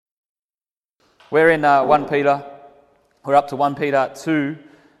We're in 1 Peter. We're up to 1 Peter 2,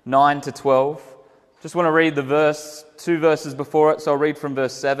 9 to 12. Just want to read the two verses before it, so I'll read from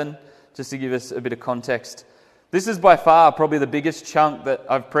verse 7, just to give us a bit of context. This is by far probably the biggest chunk that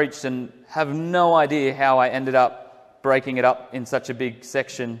I've preached, and have no idea how I ended up breaking it up in such a big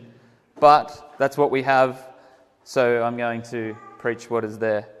section, but that's what we have, so I'm going to preach what is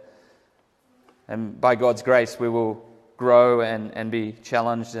there. And by God's grace, we will grow and be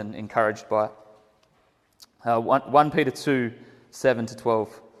challenged and encouraged by it. 1 Peter 2, 7 to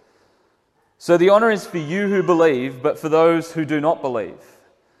 12. So the honour is for you who believe, but for those who do not believe.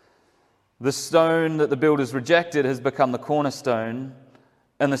 The stone that the builders rejected has become the cornerstone,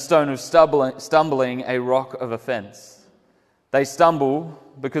 and the stone of stumbling a rock of offence. They stumble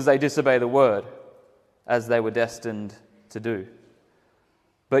because they disobey the word, as they were destined to do.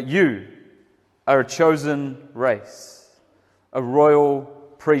 But you are a chosen race, a royal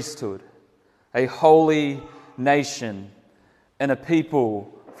priesthood, a holy nation, and a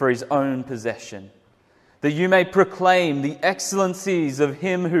people for his own possession, that you may proclaim the excellencies of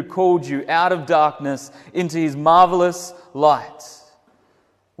him who called you out of darkness into his marvelous light.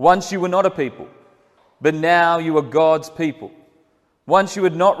 Once you were not a people, but now you are God's people. Once you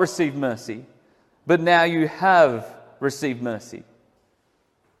had not received mercy, but now you have received mercy.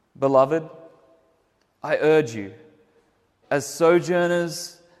 Beloved, I urge you, as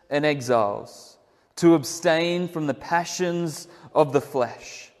sojourners and exiles, to abstain from the passions of the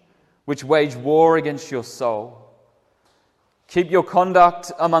flesh, which wage war against your soul. Keep your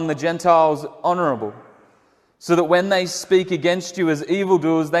conduct among the Gentiles honourable, so that when they speak against you as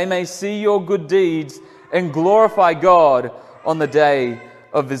evildoers, they may see your good deeds and glorify God on the day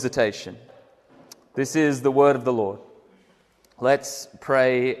of visitation. This is the word of the Lord. Let's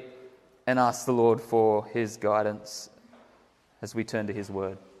pray and ask the Lord for his guidance as we turn to his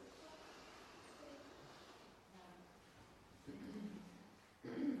word.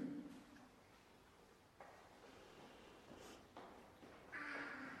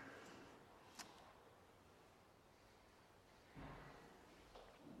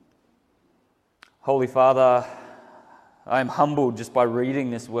 Holy Father, I am humbled just by reading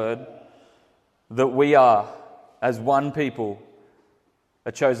this word that we are, as one people,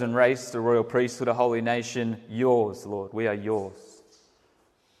 a chosen race, a royal priesthood, a holy nation, yours, Lord. We are yours.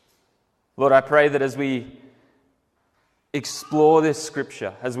 Lord, I pray that as we explore this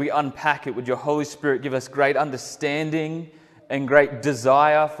scripture, as we unpack it, would your Holy Spirit give us great understanding and great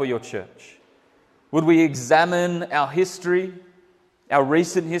desire for your church. Would we examine our history, our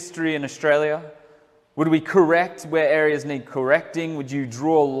recent history in Australia? Would we correct where areas need correcting? Would you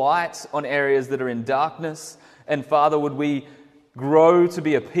draw light on areas that are in darkness? And Father, would we grow to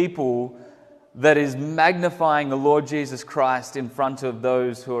be a people that is magnifying the Lord Jesus Christ in front of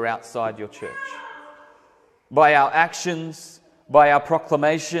those who are outside your church? By our actions, by our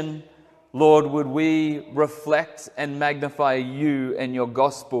proclamation, Lord, would we reflect and magnify you and your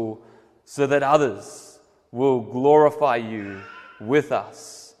gospel so that others will glorify you with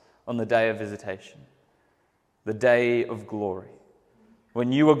us on the day of visitation, the day of glory,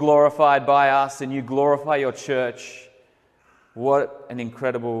 when you are glorified by us and you glorify your church. What an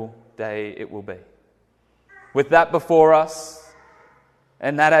incredible day it will be. With that before us,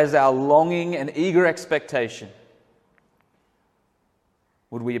 and that as our longing and eager expectation,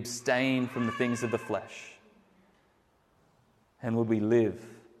 would we abstain from the things of the flesh? And would we live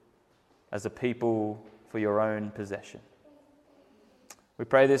as a people for your own possession? We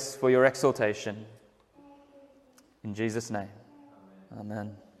pray this for your exaltation. In Jesus' name,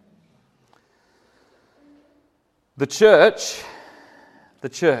 amen. The church,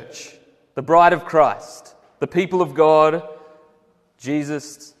 the bride of Christ, the people of God,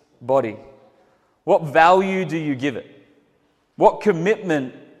 Jesus' body. What value do you give it? What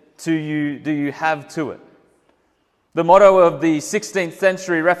commitment do you have to it? The motto of the 16th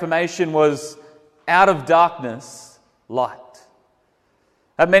century Reformation was, out of darkness, light.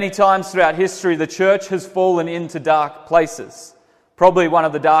 At many times throughout history, the church has fallen into dark places. Probably one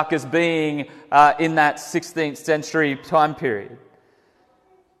of the darkest being in that 16th century time period.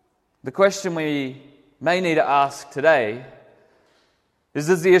 The question we may need to ask today is,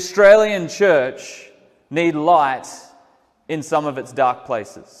 does the Australian church need light in some of its dark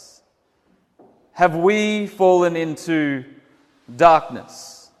places? Have we fallen into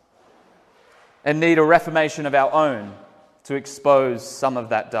darkness and need a reformation of our own to expose some of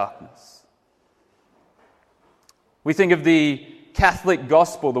that darkness? We think of the Catholic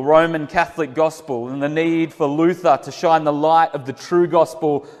gospel, the Roman Catholic gospel, and the need for Luther to shine the light of the true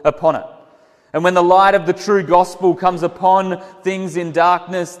gospel upon it. And when the light of the true gospel comes upon things in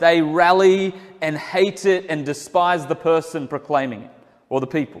darkness, they rally and hate it and despise the person proclaiming it, or the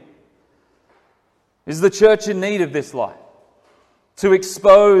people. Is the church in need of this light? To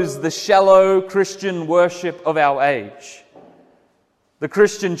expose the shallow Christian worship of our age. The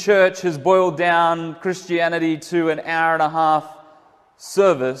Christian church has boiled down Christianity to an hour and a half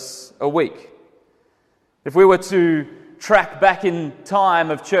service a week. If we were to track back in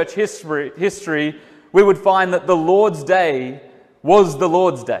time of church history, we would find that the Lord's Day was the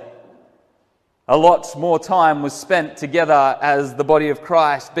Lord's Day. A lot more time was spent together as the body of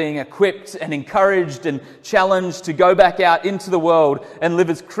Christ, being equipped and encouraged and challenged to go back out into the world and live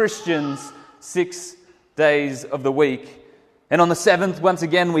as Christians 6 days of the week. And on the seventh, once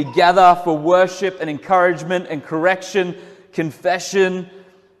again, we gather for worship and encouragement and correction, confession,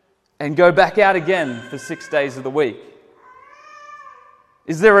 and go back out again for 6 days of the week.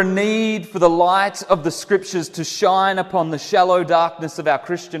 Is there a need for the light of the Scriptures to shine upon the shallow darkness of our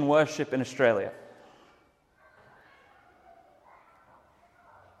Christian worship in Australia?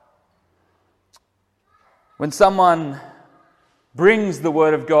 When someone brings the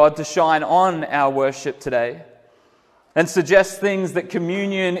Word of God to shine on our worship today and suggests things that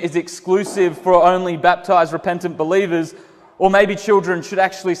communion is exclusive for only baptized, repentant believers, or maybe children should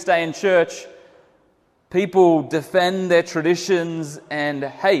actually stay in church, people defend their traditions and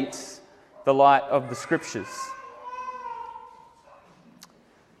hate the light of the Scriptures.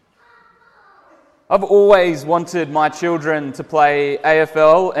 I've always wanted my children to play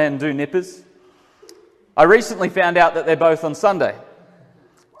AFL and do nippers. I recently found out that they're both on Sunday.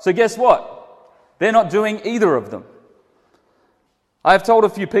 So guess what? They're not doing either of them. I've told a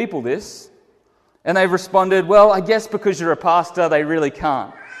few people this, and they've responded, well, I guess because you're a pastor, they really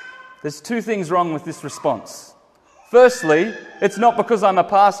can't. There's two things wrong with this response. Firstly, it's not because I'm a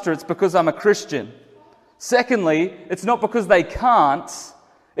pastor, it's because I'm a Christian. Secondly, it's not because they can't,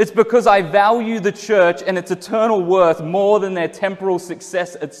 it's because I value the church and its eternal worth more than their temporal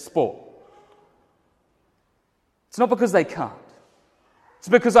success at sport. It's not because they can't. It's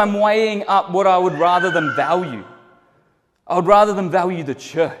because I'm weighing up what I would rather them value. I would rather them value the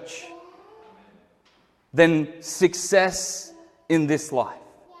church than success in this life.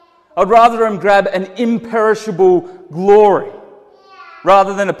 I'd rather them grab an imperishable glory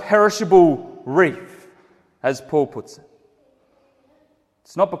rather than a perishable wreath, as Paul puts it.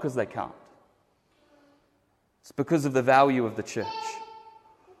 It's not because they can't. It's because of the value of the church.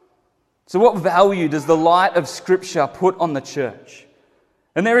 So what value does the light of Scripture put on the church?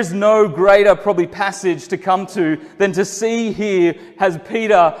 And there is no greater probably passage to come to than to see here as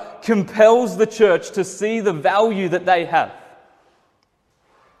Peter compels the church to see the value that they have.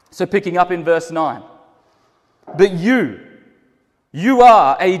 So picking up in verse 9. But you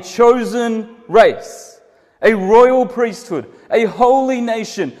are a chosen race, a royal priesthood, a holy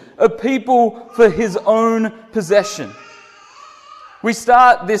nation, a people for his own possession. We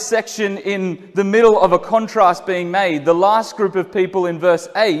start this section in the middle of a contrast being made. The last group of people in verse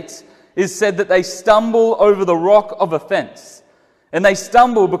 8 is said that they stumble over the rock of offense. And they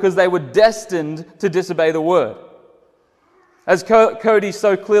stumble because they were destined to disobey the word. As Cody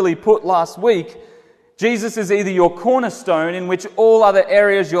so clearly put last week, Jesus is either your cornerstone in which all other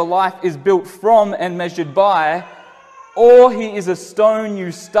areas your life is built from and measured by, or he is a stone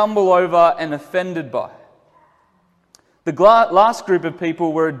you stumble over and offended by. The last group of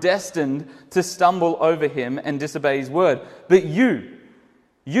people were destined to stumble over him and disobey his word. But you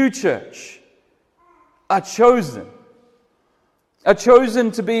church, are chosen. Are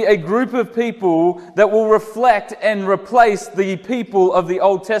chosen to be a group of people that will reflect and replace the people of the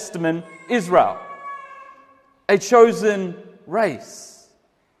Old Testament, Israel. A chosen race.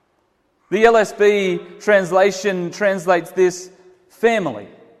 The LSB translation translates this family.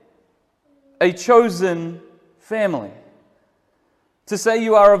 A chosen family. To say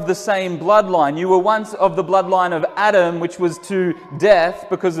you are of the same bloodline. You were once of the bloodline of Adam, which was to death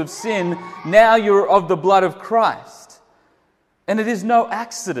because of sin. Now you're of the blood of Christ. And it is no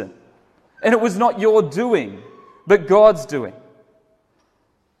accident. And it was not your doing, but God's doing.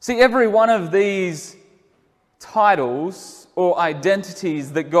 See, every one of these titles or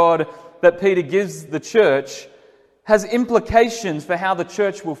identities that Peter gives the church has implications for how the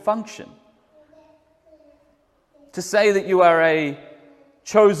church will function. To say that you are a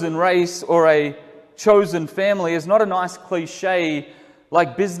chosen race or a chosen family is not a nice cliche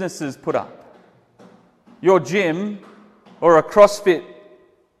like businesses put up. Your gym or a CrossFit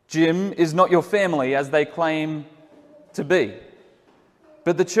gym is not your family as they claim to be.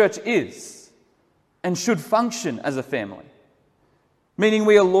 But the church is and should function as a family, meaning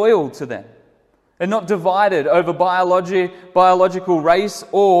we are loyal to them. and not divided over biological race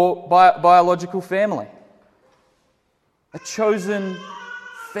or biological family. A chosen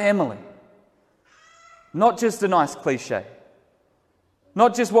family. Not just a nice cliche.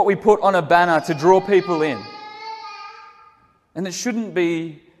 Not just what we put on a banner to draw people in. And it shouldn't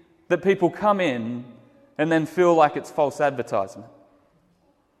be that people come in and then feel like it's false advertisement.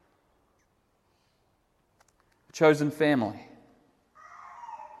 A chosen family.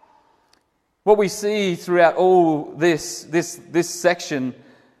 What we see throughout all this section,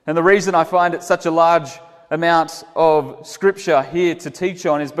 and the reason I find it such a large amount of scripture here to teach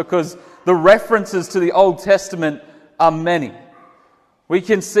on, is because the references to the Old Testament are many. We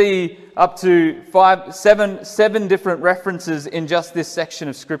can see up to seven different references in just this section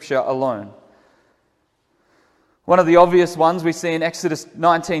of scripture alone. One of the obvious ones we see in Exodus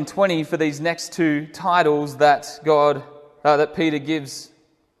 19:20 for these next two titles that Peter gives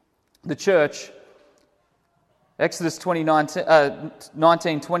the church. Exodus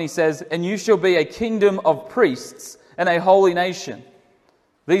 19:20 says, "And you shall be a kingdom of priests and a holy nation.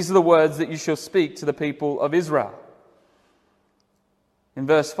 These are the words that you shall speak to the people of Israel." In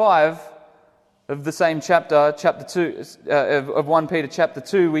verse 5 of the same chapter 2, of 1 Peter chapter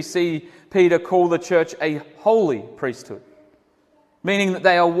 2, we see Peter call the church a holy priesthood, meaning that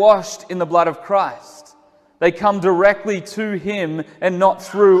they are washed in the blood of Christ. They come directly to Him and not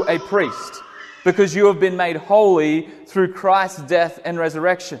through a priest, because you have been made holy through Christ's death and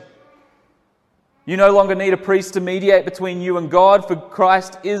resurrection. You no longer need a priest to mediate between you and God, for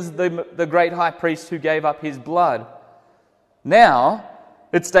Christ is the great high priest who gave up His blood. Now,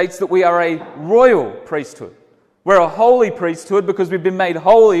 it states that we are a royal priesthood. We're a holy priesthood because we've been made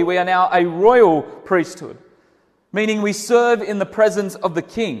holy. We are now a royal priesthood, meaning we serve in the presence of the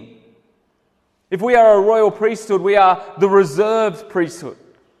King. If we are a royal priesthood, we are the reserved priesthood.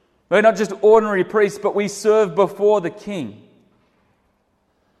 We're not just ordinary priests, but we serve before the King.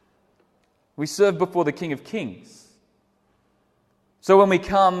 We serve before the King of Kings. So when we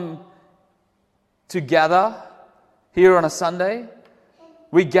come to gather here on a Sunday,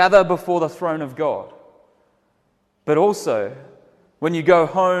 we gather before the throne of God. But also, when you go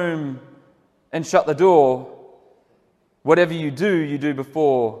home and shut the door, whatever you do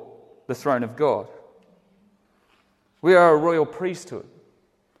before the throne of God. We are a royal priesthood.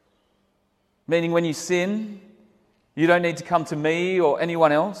 Meaning when you sin, you don't need to come to me or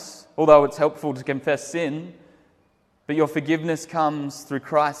anyone else, although it's helpful to confess sin, but your forgiveness comes through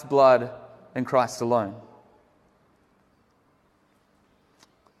Christ's blood and Christ alone.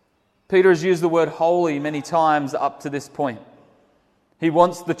 Peter has used the word holy many times up to this point. He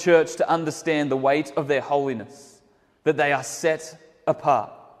wants the church to understand the weight of their holiness, that they are set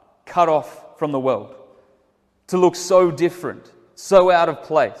apart, cut off from the world, to look so different, so out of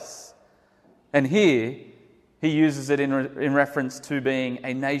place. And here, he uses it in reference to being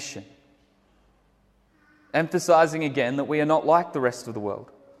a nation, emphasizing again that we are not like the rest of the world,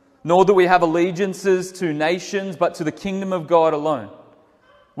 nor do we have allegiances to nations, but to the kingdom of God alone.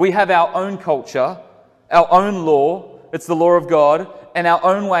 We have our own culture, our own law, it's the law of God, and our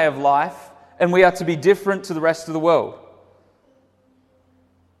own way of life, and we are to be different to the rest of the world.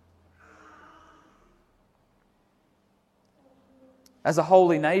 As a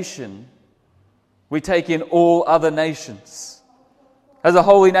holy nation, we take in all other nations. As a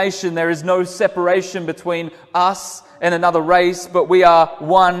holy nation, there is no separation between us and another race, but we are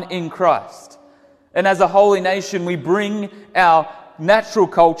one in Christ. And as a holy nation, we bring our natural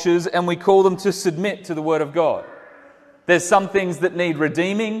cultures and we call them to submit to the Word of God. There's some things that need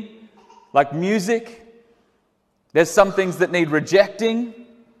redeeming, like music. There's some things that need rejecting,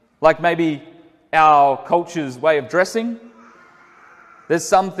 like maybe our culture's way of dressing. There's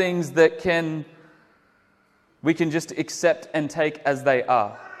some things that we can just accept and take as they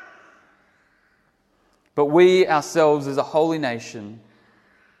are. But we ourselves as a holy nation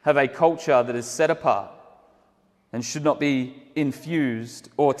have a culture that is set apart and should not be infused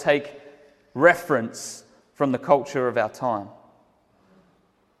or take reference from the culture of our time.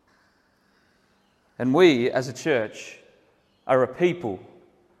 And we, as a church, are a people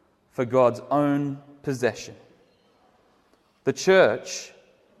for God's own possession. The church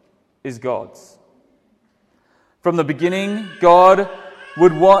is God's. From the beginning, God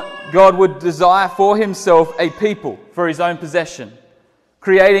would desire for Himself a people for His own possession.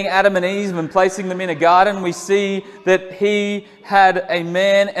 Creating Adam and Eve and placing them in a garden, we see that He had a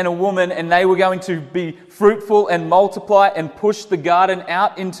man and a woman, and they were going to be fruitful and multiply and push the garden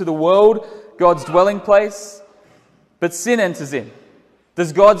out into the world, God's dwelling place. But sin enters in.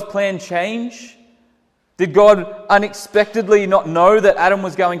 Does God's plan change? Did God unexpectedly not know that Adam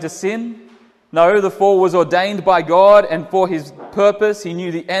was going to sin? No, the fall was ordained by God, and for his purpose, he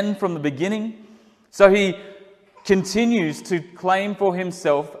knew the end from the beginning. So he continues to claim for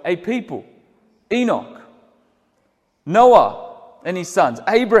himself a people. Enoch, Noah and his sons,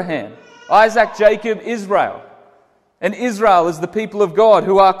 Abraham, Isaac, Jacob, Israel. And Israel is the people of God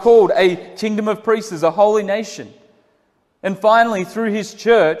who are called a kingdom of priests, a holy nation. And finally, through his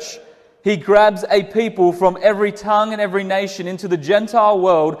church, he grabs a people from every tongue and every nation into the Gentile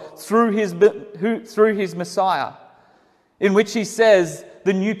world through his Messiah, in which he says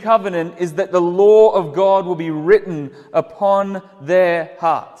the new covenant is that the law of God will be written upon their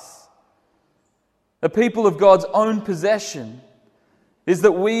hearts. The people of God's own possession is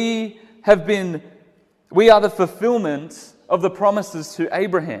that we are the fulfillment of the promises to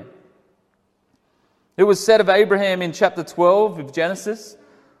Abraham. It was said of Abraham in chapter 12 of Genesis,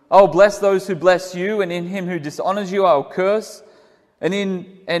 "I will bless those who bless you, and in him who dishonors you I will curse, and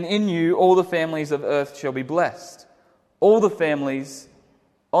in you all the families of earth shall be blessed." All the families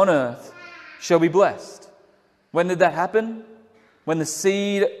on earth shall be blessed. When did that happen? When the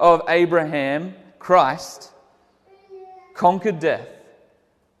seed of Abraham, Christ, conquered death,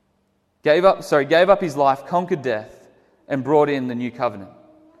 gave up his life, conquered death, and brought in the new covenant.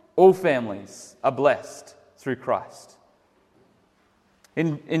 All families are blessed through Christ.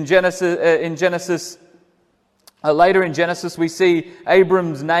 In Genesis, later in Genesis, we see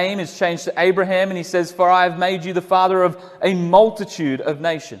Abram's name is changed to Abraham, and he says, "For I have made you the father of a multitude of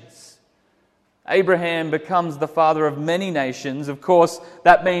nations." Abraham becomes the father of many nations. Of course,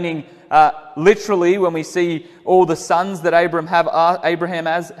 that meaning literally when we see all the sons that Abraham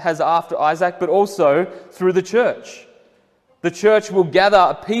has after Isaac, but also through the church. The church will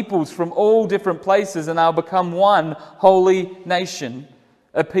gather peoples from all different places, and they'll become one holy nation,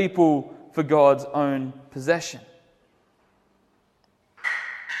 a people for God's own possession.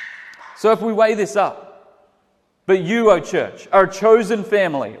 So if we weigh this up, but you, O church, are a chosen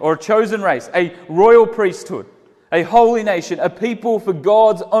family or a chosen race, a royal priesthood, a holy nation, a people for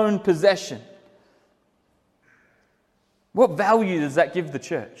God's own possession. What value does that give the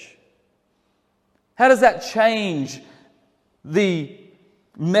church? How does that change the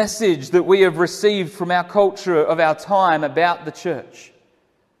message that we have received from our culture of our time about the church?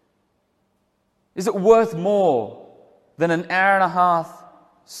 Is it worth more than an hour and a half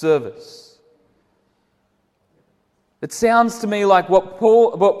service? It sounds to me like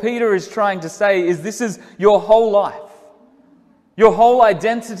what Peter is trying to say is this is your whole life. Your whole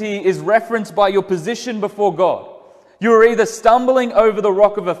identity is referenced by your position before God. You're either stumbling over the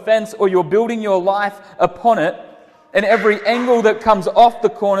rock of offense or you're building your life upon it. And every angle that comes off the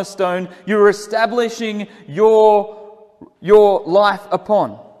cornerstone, you're establishing your life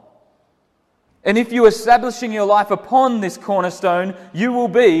upon. And if you're establishing your life upon this cornerstone, you will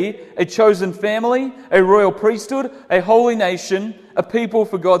be a chosen family, a royal priesthood, a holy nation, a people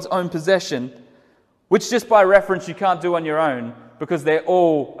for God's own possession, which just by reference you can't do on your own because they're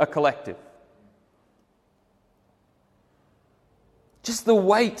all a collective. Just the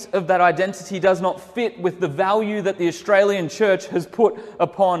weight of that identity does not fit with the value that the Australian church has put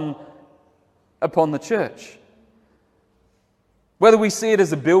upon the church. Whether we see it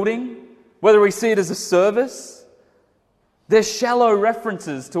as a building, whether we see it as a service, they're shallow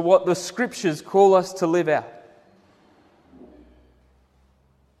references to what the Scriptures call us to live out.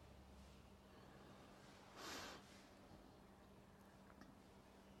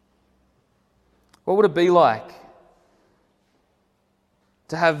 What would it be like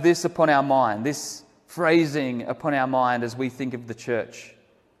to have this upon our mind, this phrasing upon our mind as we think of the church?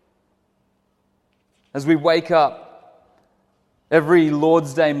 As we wake up every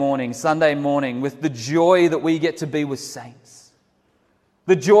Lord's Day morning, Sunday morning, with the joy that we get to be with saints.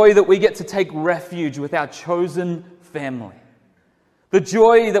 The joy that we get to take refuge with our chosen family. The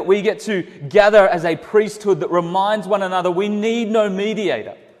joy that we get to gather as a priesthood that reminds one another we need no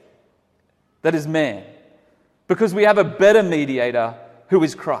mediator. That is man. Because we have a better mediator who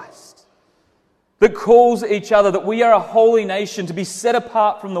is Christ. That calls each other that we are a holy nation to be set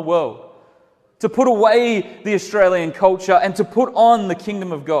apart from the world. To put away the Australian culture and to put on the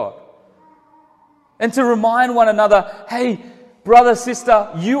kingdom of God. And to remind one another, hey, brother,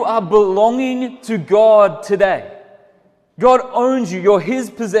 sister, you are belonging to God today. God owns you. You're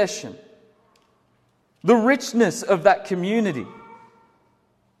His possession. The richness of that community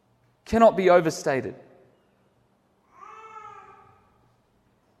cannot be overstated.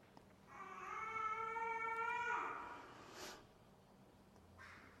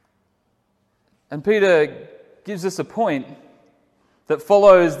 And Peter gives us a point that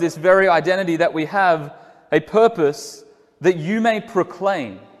follows this very identity that we have, a purpose that you may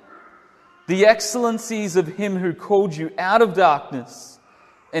proclaim. the excellencies of Him who called you out of darkness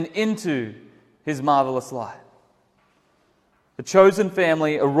and into His marvelous light. A chosen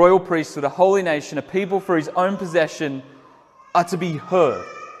family, a royal priesthood, a holy nation, a people for His own possession are to be heard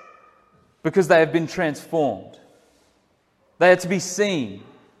because they have been transformed. They are to be seen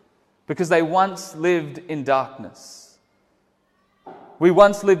because they once lived in darkness. We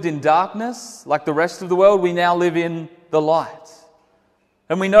once lived in darkness like the rest of the world. We now live in the light.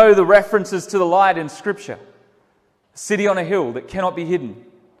 And we know the references to the light in Scripture. A city on a hill that cannot be hidden.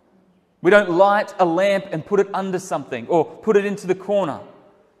 We don't light a lamp and put it under something or put it into the corner.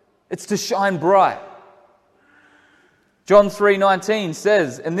 It's to shine bright. John 3:19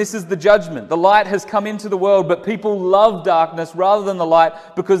 says, and this is the judgment, the light has come into the world, but people love darkness rather than the light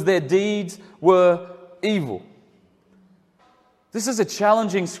because their deeds were evil. This is a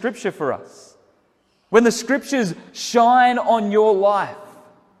challenging scripture for us. When the scriptures shine on your life,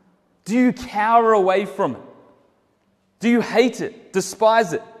 do you cower away from it? Do you hate it,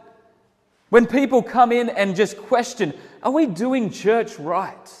 despise it? When people come in and just question, are we doing church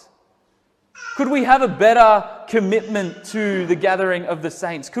right? Could we have a better commitment to the gathering of the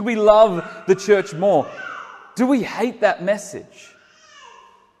saints? Could we love the church more? Do we hate that message?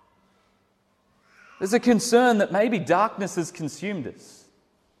 There's a concern that maybe darkness has consumed us.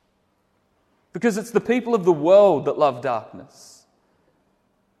 Because it's the people of the world that love darkness.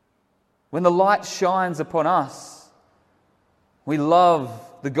 When the light shines upon us, we love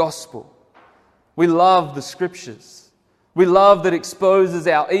the gospel. We love the scriptures. We love that exposes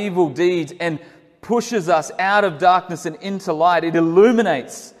our evil deeds and pushes us out of darkness and into light. It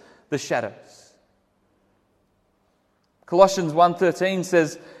illuminates the shadows. Colossians 1:13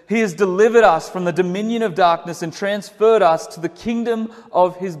 says, He has delivered us from the dominion of darkness and transferred us to the kingdom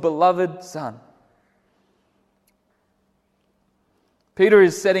of His beloved Son. Peter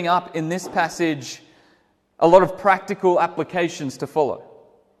is setting up in this passage a lot of practical applications to follow.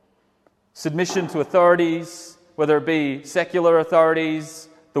 Submission to authorities, whether it be secular authorities,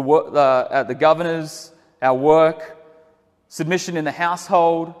 the governors, our work, submission in the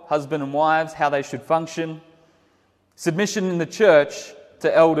household, husband and wives, how they should function, submission in the church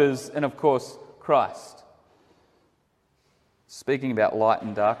to elders, and of course, Christ. Speaking about light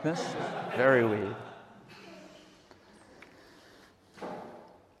and darkness, very weird.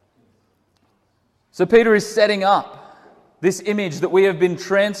 So Peter is setting up this image that we have been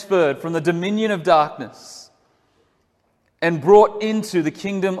transferred from the dominion of darkness and brought into the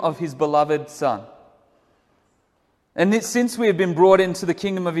kingdom of His beloved Son. And since we have been brought into the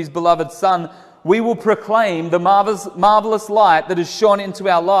kingdom of His beloved Son, we will proclaim the marvelous light that has shone into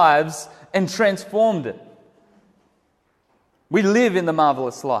our lives and transformed it. We live in the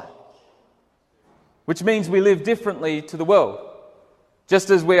marvelous light, which means we live differently to the world. Just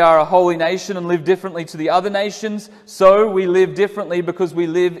as we are a holy nation and live differently to the other nations, so we live differently because we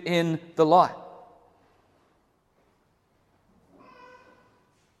live in the light.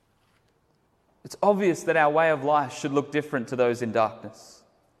 It's obvious that our way of life should look different to those in darkness.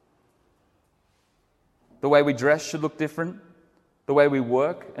 The way we dress should look different. The way we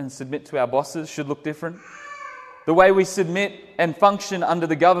work and submit to our bosses should look different. The way we submit and function under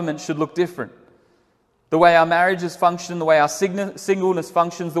the government should look different. The way our marriages function, the way our singleness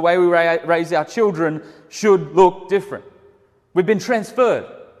functions, the way we raise our children should look different. We've been transferred.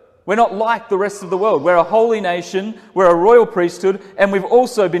 We're not like the rest of the world. We're a holy nation, we're a royal priesthood, and we've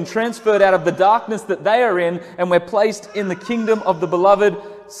also been transferred out of the darkness that they are in, and we're placed in the kingdom of the beloved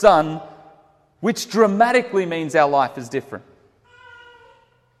Son, which dramatically means our life is different.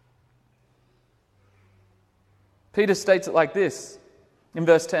 Peter states it like this in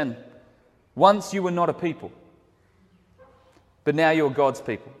verse 10. Once you were not a people, but now you are God's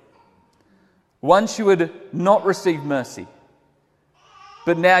people. Once you had not received mercy,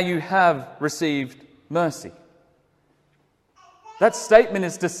 but now you have received mercy. That statement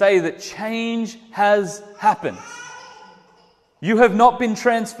is to say that change has happened. You have not been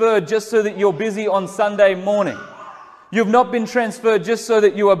transferred just so that you're busy on Sunday morning. You have not been transferred just so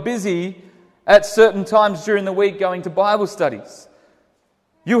that you are busy at certain times during the week going to Bible studies.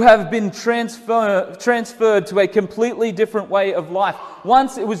 You have been transferred to a completely different way of life.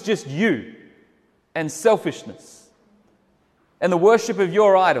 Once it was just you and selfishness and the worship of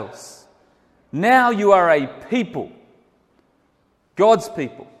your idols. Now you are a people, God's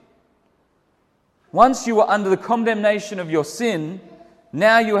people. Once you were under the condemnation of your sin,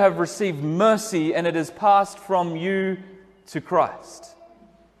 now you have received mercy and it has passed from you to Christ.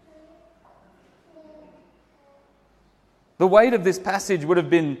 The weight of this passage would have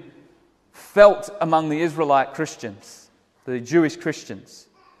been felt among the Israelite Christians, the Jewish Christians.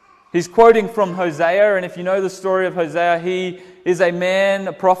 He's quoting from Hosea, and if you know the story of Hosea, he is a man,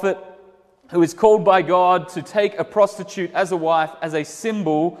 a prophet, who is called by God to take a prostitute as a wife, as a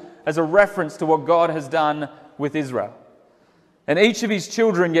symbol, as a reference to what God has done with Israel. And each of his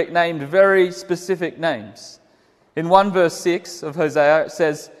children get named very specific names. In 1 verse 6 of Hosea, it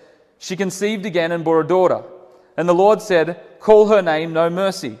says, "She conceived again and bore a daughter. And the Lord said, call her name No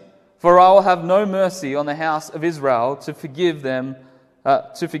Mercy, for I will have no mercy on the house of Israel to forgive them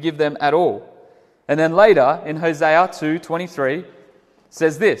at all." And then later, in Hosea 2:23,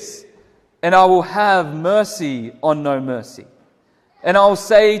 says this, "And I will have mercy on no mercy. And I will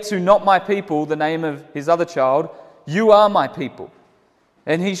say to not my people," the name of his other child, "You are my people.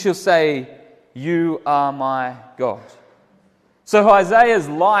 And he shall say, You are my God." So Isaiah's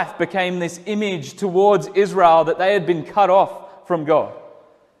life became this image towards Israel that they had been cut off from God,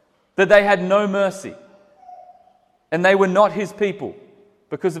 that they had no mercy, and they were not his people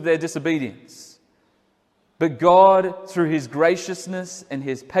because of their disobedience. But God, through his graciousness and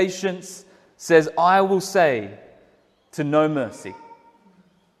his patience, says, "I will say to no mercy,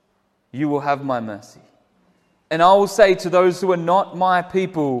 you will have my mercy. And I will say to those who are not my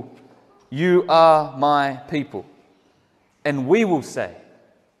people, you are my people. And we will say,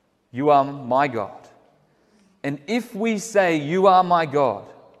 you are my God." And if we say, "You are my God,"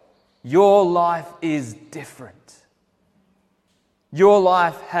 your life is different. Your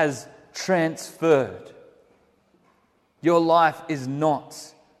life has transferred. Your life is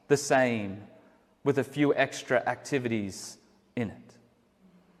not the same with a few extra activities in it.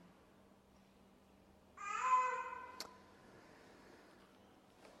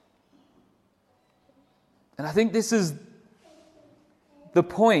 And I think this is the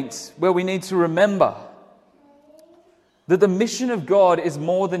point where we need to remember that the mission of God is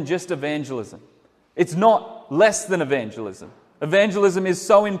more than just evangelism. It's not less than evangelism. Evangelism is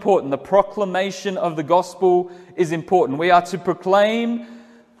so important. The proclamation of the gospel is important. We are to proclaim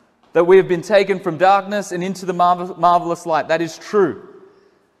that we have been taken from darkness and into the marvelous light. That is true.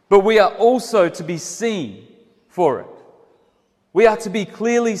 But we are also to be seen for it. We are to be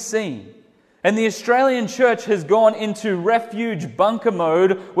clearly seen. And the Australian church has gone into refuge bunker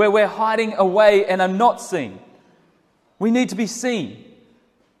mode where we're hiding away and are not seen. We need to be seen.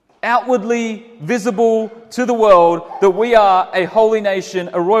 Outwardly visible to the world that we are a holy nation,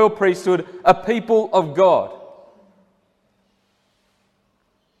 a royal priesthood, a people of God.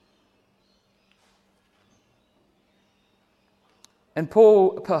 And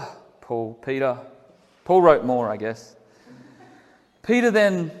Paul wrote more, I guess. Peter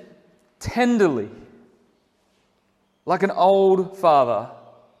then tenderly, like an old father,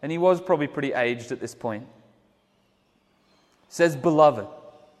 and he was probably pretty aged at this point, says, "Beloved,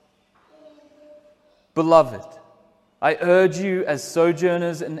 I urge you as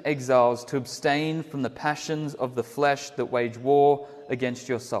sojourners and exiles to abstain from the passions of the flesh that wage war against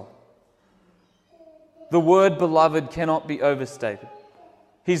your soul." The word beloved cannot be overstated.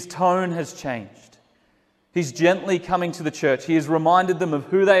 His tone has changed. He's gently coming to the church. He has reminded them of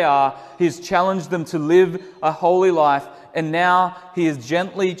who they are. He has challenged them to live a holy life. And now he is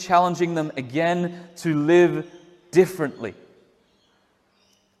gently challenging them again to live differently.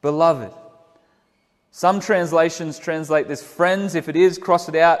 Beloved. Some translations translate this friends. If it is, cross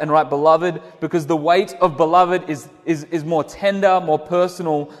it out and write beloved, because the weight of beloved is more tender, more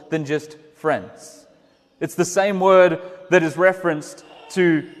personal than just friends. It's the same word that is referenced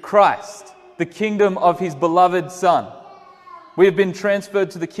to Christ, the kingdom of his beloved Son. We have been transferred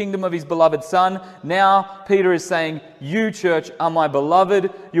to the kingdom of his beloved Son. Now Peter is saying, "You, church, are my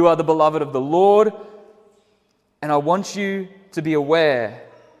beloved. You are the beloved of the Lord. And I want you to be aware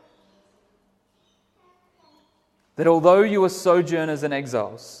that although you are sojourners and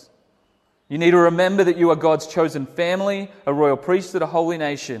exiles, you need to remember that you are God's chosen family, a royal priesthood, a holy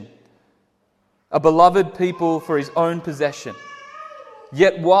nation, a beloved people for his own possession.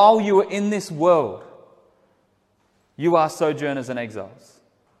 Yet while you are in this world, you are sojourners and exiles.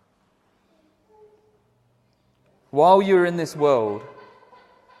 While you're in this world,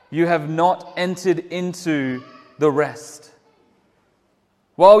 you have not entered into the rest.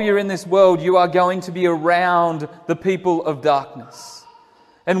 While you're in this world, you are going to be around the people of darkness.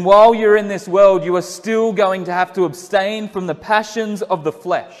 And while you're in this world, you are still going to have to abstain from the passions of the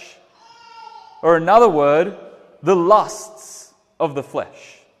flesh. Or another word, the lusts of the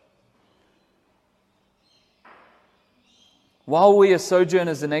flesh. While we are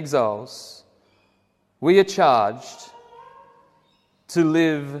sojourners and exiles, we are charged to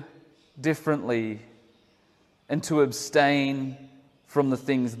live differently and to abstain from the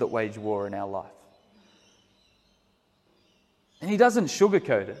things that wage war in our life. And he doesn't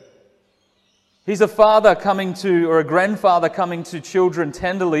sugarcoat it. He's a father coming to, or a grandfather coming to children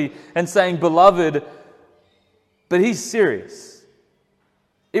tenderly and saying, beloved, but he's serious.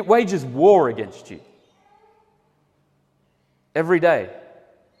 It wages war against you. Every day,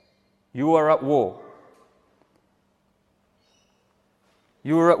 you are at war.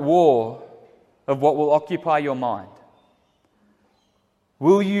 You are at war of what will occupy your mind.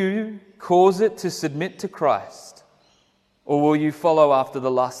 Will you cause it to submit to Christ, or will you follow after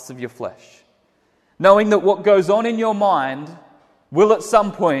the lusts of your flesh? Knowing that what goes on in your mind will at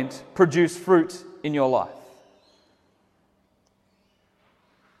some point produce fruit in your life.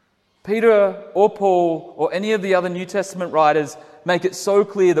 Peter or Paul or any of the other New Testament writers make it so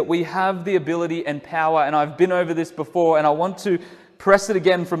clear that we have the ability and power, and I've been over this before, and I want to press it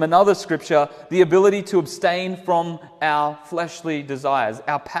again from another scripture, the ability to abstain from our fleshly desires,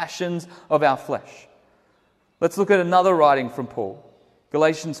 our passions of our flesh. Let's look at another writing from Paul,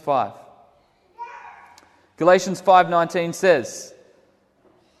 Galatians 5. Galatians 5:19 says,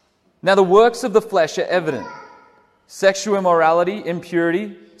 "Now the works of the flesh are evident: sexual immorality,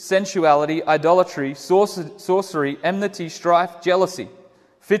 impurity, sensuality, idolatry, sorcery, enmity, strife, jealousy,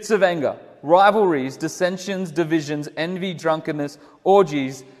 fits of anger, rivalries, dissensions, divisions, envy, drunkenness,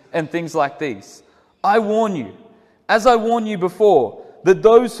 orgies, and things like these. I warn you, as I warned you before, that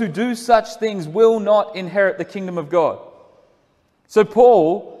those who do such things will not inherit the kingdom of God." So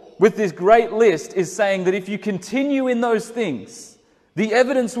Paul, with this great list, is saying that if you continue in those things, the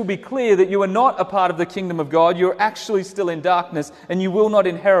evidence will be clear that you are not a part of the kingdom of God. You're actually still in darkness, and you will not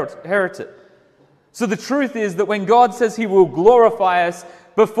inherit it. So the truth is that when God says He will glorify us,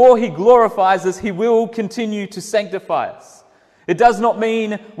 before He glorifies us, He will continue to sanctify us. It does not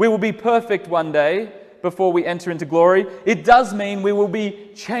mean we will be perfect one day before we enter into glory. It does mean we will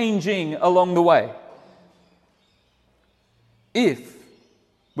be changing along the way, if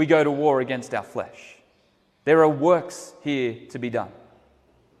we go to war against our flesh. There are works here to be done.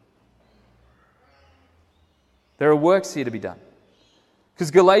 There are works here to be done. Because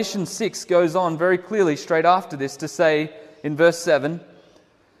Galatians 6 goes on very clearly straight after this to say in verse 7,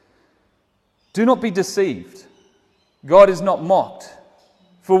 "Do not be deceived. God is not mocked.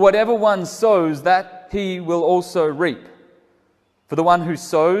 For whatever one sows, that he will also reap. For the one who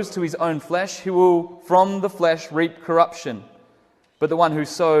sows to his own flesh, he will from the flesh reap corruption. But the one who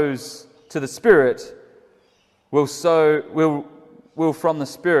sows to the Spirit will from the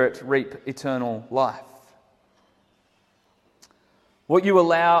Spirit reap eternal life." What you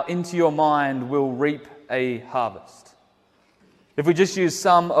allow into your mind will reap a harvest. If we just use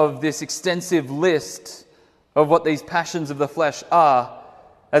some of this extensive list of what these passions of the flesh are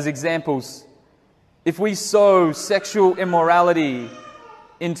as examples, if we sow sexual immorality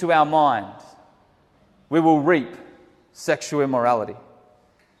into our mind, we will reap sexual immorality.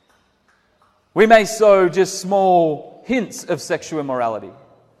 We may sow just small hints of sexual immorality.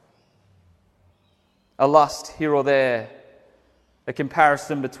 A lust here or there, a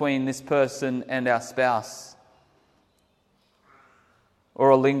comparison between this person and our spouse, or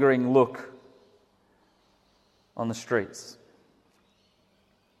a lingering look on the streets.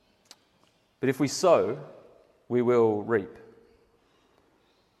 But if we sow, we will reap.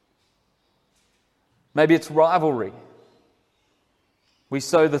 Maybe it's rivalry. We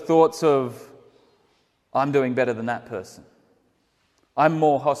sow the thoughts of, I'm doing better than that person. I'm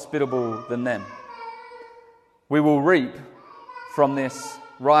more hospitable than them. We will reap from this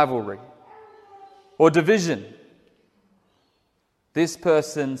rivalry. Or division. This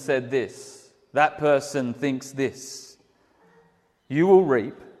person said this. That person thinks this. You will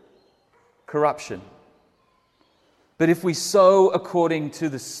reap corruption. But if we sow according to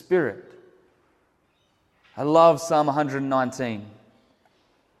the Spirit, I love Psalm 119.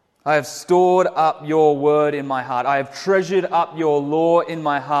 I have stored up your word in my heart. I have treasured up your law in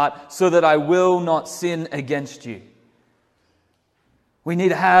my heart so that I will not sin against you. We need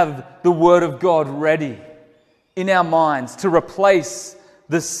to have the word of God ready in our minds to replace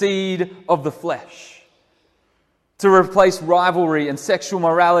the seed of the flesh, to replace rivalry and sexual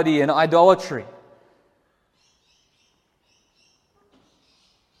morality and idolatry,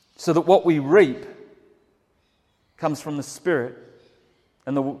 so that what we reap comes from the Spirit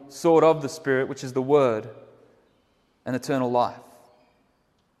and the sword of the Spirit, which is the Word and eternal life.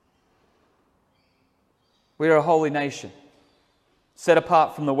 We are a holy nation, set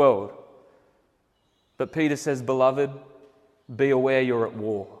apart from the world. But Peter says, beloved, be aware you're at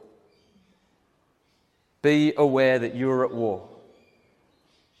war. Be aware that you're at war.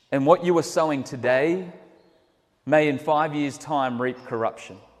 And what you are sowing today may in 5 years' time reap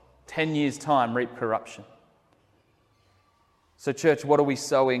corruption. 10 years' time reap corruption. So church, what are we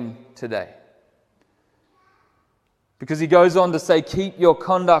sowing today? Because he goes on to say, keep your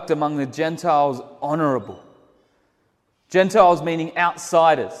conduct among the Gentiles honorable. Gentiles meaning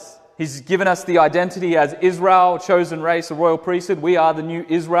outsiders. He's given us the identity as Israel, chosen race, a royal priesthood. We are the new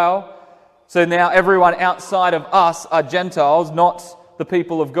Israel. So now everyone outside of us are Gentiles, not the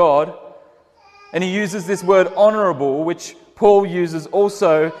people of God. And he uses this word honorable, which Paul uses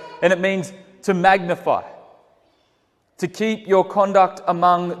also, and it means to magnify. To keep your conduct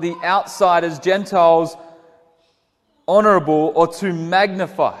among the outsiders, Gentiles, honorable, or to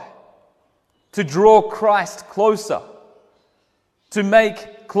magnify. To draw Christ closer. To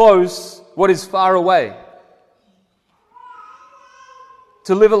make close what is far away.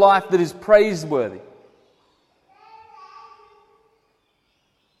 To live a life that is praiseworthy.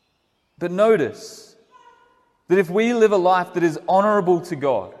 But notice that if we live a life that is honorable to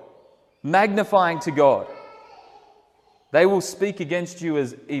God, magnifying to God, they will speak against you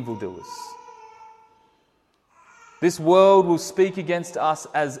as evildoers. This world will speak against us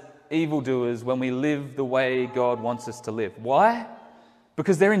as evildoers when we live the way God wants us to live. Why?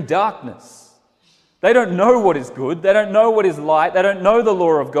 Because they're in darkness. They don't know what is good. They don't know what is light. They don't know the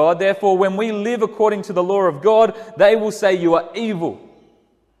law of God. Therefore, when we live according to the law of God, they will say you are evil.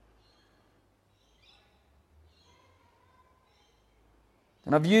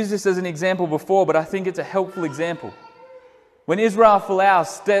 And I've used this as an example before, but I think it's a helpful example. When Israel Folau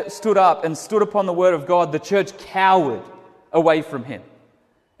stood up and stood upon the word of God, the church cowered away from him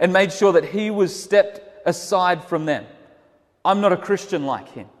and made sure that he was stepped aside from them. I'm not a Christian like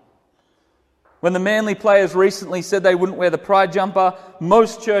him. When the Manly players recently said they wouldn't wear the pride jumper,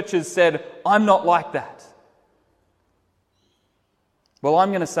 most churches said, I'm not like that. Well, I'm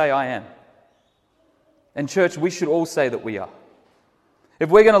going to say I am. And church, we should all say that we are. If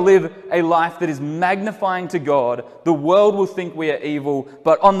we're going to live a life that is magnifying to God, the world will think we are evil,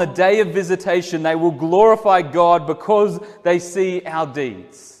 but on the day of visitation, they will glorify God because they see our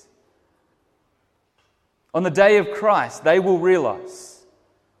deeds. On the day of Christ, they will realize,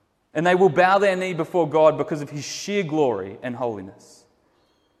 and they will bow their knee before God because of His sheer glory and holiness.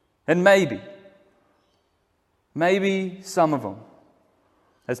 And maybe some of them,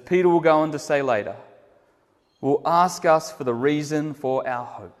 as Peter will go on to say later, will ask us for the reason for our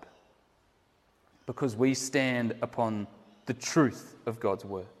hope, because we stand upon the truth of God's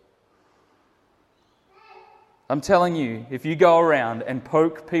word. I'm telling you, if you go around and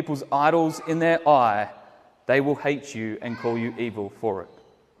poke people's idols in their eye, they will hate you and call you evil for it.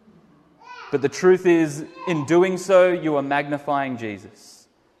 But the truth is, in doing so, you are magnifying Jesus.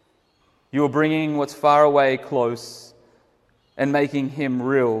 You are bringing what's far away close and making Him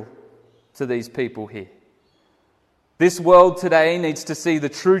real to these people here. This world today needs to see the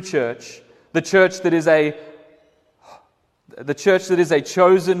true church, the church that is a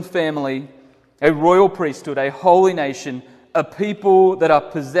chosen family, a royal priesthood, a holy nation, a people that are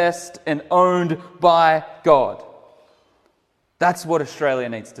possessed and owned by God. That's what Australia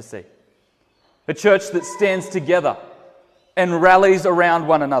needs to see. A church that stands together and rallies around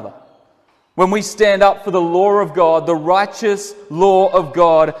one another. When we stand up for the law of God, the righteous law of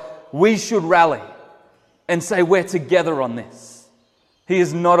God, we should rally and say we're together on this. He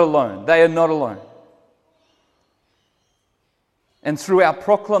is not alone. They are not alone. And through our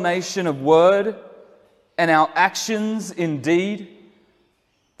proclamation of word and our actions in deed,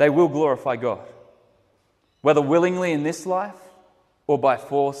 they will glorify God. Whether willingly in this life or by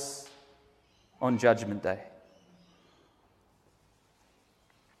force on Judgment Day.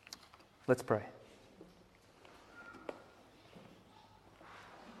 Let's pray.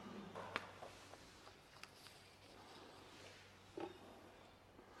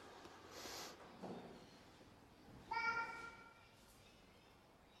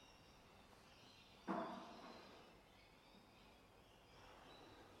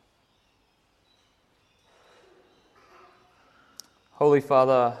 Holy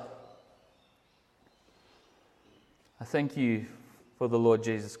Father, I thank you for the Lord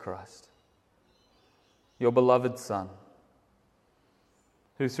Jesus Christ, your beloved Son,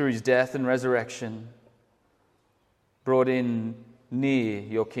 who through his death and resurrection brought in near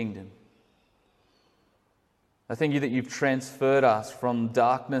your kingdom. I thank you that you've transferred us from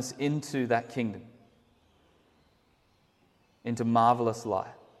darkness into that kingdom, into marvelous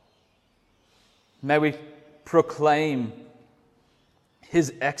light. May we proclaim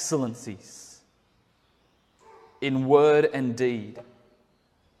His excellencies in word and deed.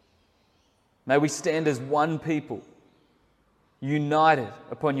 May we stand as one people, united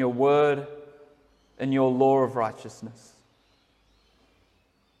upon your word and your law of righteousness.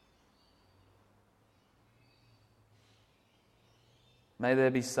 May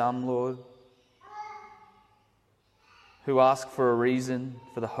there be some, Lord, who ask for a reason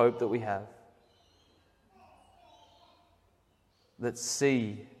for the hope that we have, that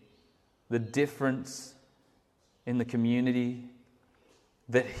see the difference in the community,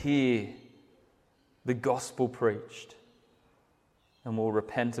 that hear the gospel preached and will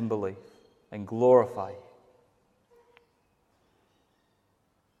repent and believe and glorify you.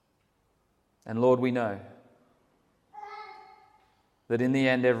 And Lord, we know that in the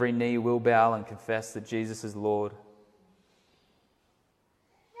end every knee will bow and confess that Jesus is Lord.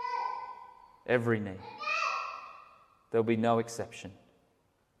 Every knee. There'll be no exception.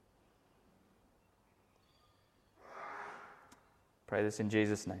 Pray this in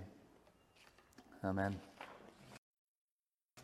Jesus' name. Amen.